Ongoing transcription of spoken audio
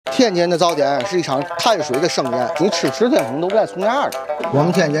天津的早点是一场碳水的盛宴，你吃10天可能都不带重样的。我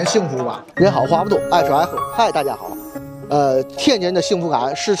们天津幸福吧，人好话不多，爱吃爱喝。嗨，大家好。天津的幸福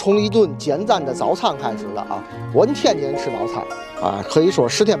感是从一顿简单的早餐开始的啊。我们天津人吃早餐啊，可以说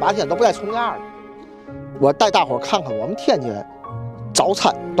10天8天都不带重样的。我带大伙看看我们天津早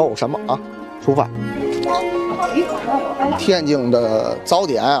餐都有什么啊？出发。天津的早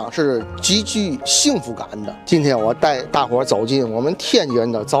点啊是极具幸福感的。今天我带大伙走进我们天津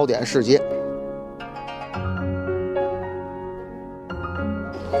人的早点世界。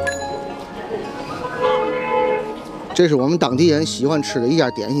这是我们当地人喜欢吃的一家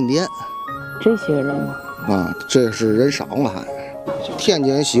点心店。这些人吗？啊，这是人少了还。天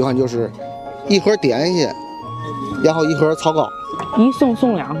津人喜欢就是一盒点心，然后一盒草糕，一送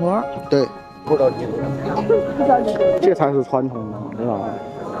2盒。对。不着急，这才是传统的，知道吧？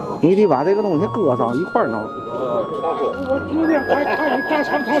你得把这个东西搁上一块儿弄。我今天还看你大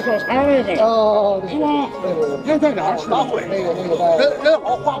肠烤小肠那个，哦，是吧？那在哪儿？大辉那个人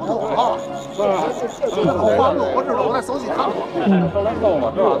好话不多啊，是吧？人好话不多，我知道，我在手机看过。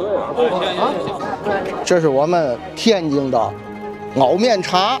这是我们天津的熬面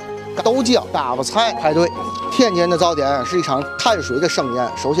茶、豆浆、嘎巴菜排队。天津的早点是一场碳水的盛宴。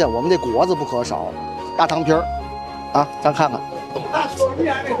首先，我们这果子不可少，大糖皮儿啊，咱看看。大糯米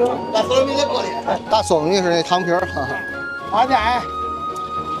那个，大糯米在锅里。大糯米是那糖皮儿。大家哎，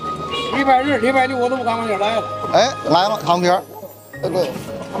礼拜日、礼拜六我都不敢往这来了。哎，来了糖皮儿。对，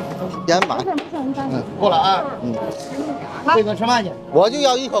先买。过来啊。这个吃嘛去？我就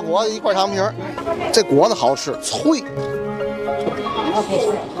要一颗果子，一块糖皮儿。这果子好吃，脆。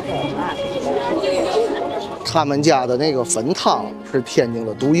他们家的那个粉汤是天津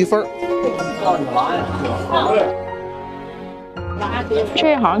的独一份。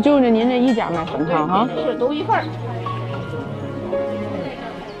这好像就是您这一家卖粉汤哈？是独一份。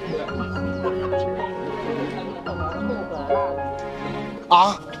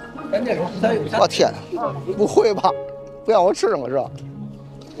啊！我天，不会吧？不让我吃吗？是吧？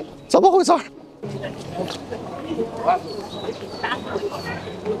怎么回事？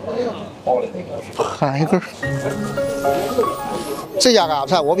看一个，这家嘎巴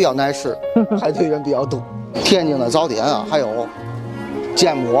菜我比较爱吃，排队人比较多。天津的早点啊，还有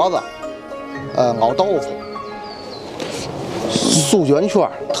煎果子、熬豆腐、酥卷圈，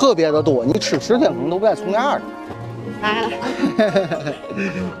特别的多。你吃10天可能都不带重样的。来了。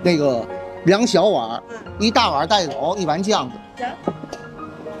那个2小碗，一大碗带走，1碗酱子。行。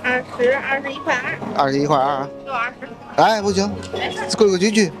21块2。21块2。就20。哎，不行，规规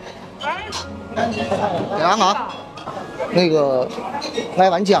矩矩。两个，那个来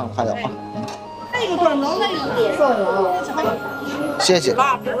碗酱还有啊。那个专门那个谢谢。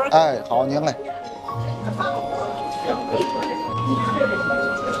哎，好，您嘞。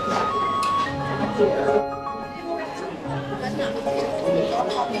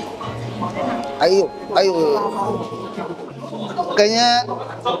哎呦，哎呦，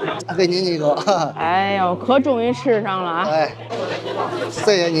给您一个。哎呦，可终于吃上了啊！哎，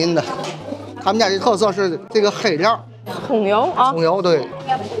谢谢您的。他们家的特色是这个黑料，葱油啊，葱油对，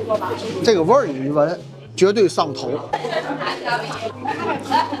这个味儿一闻绝对上头。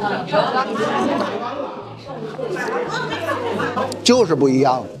就是不一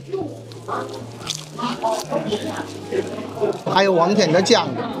样。还有我们天津的酱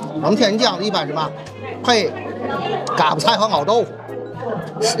子，我们天津酱子一般是嘛，配嘎巴菜和熬豆腐。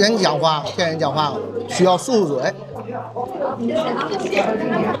人讲话，天人讲话需要漱漱嘴。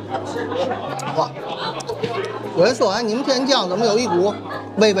哇，有人说，哎，你们天津酱怎么有一股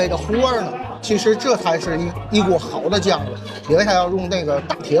微微的糊味呢？其实这才是一锅好的酱子，因为它要用那个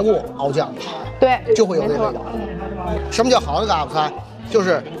大铁锅熬酱子，对，就会有这味道。什么叫好的嘎巴菜？就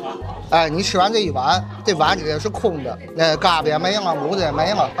是，哎，你吃完这一碗，这碗里是空的，那嘎巴也没了，骨子也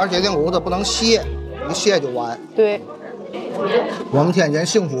没了，而且这骨子不能卸，一卸就完。对，我们天津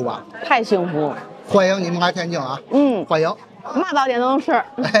幸福吧？太幸福！欢迎你们来天津啊！欢迎。嘛早点都能吃。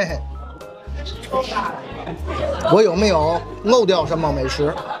哎，我有没有漏掉什么美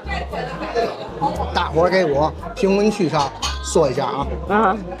食？大伙儿给我评论区上说一下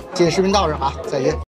啊！今天视频到这儿啊，再见。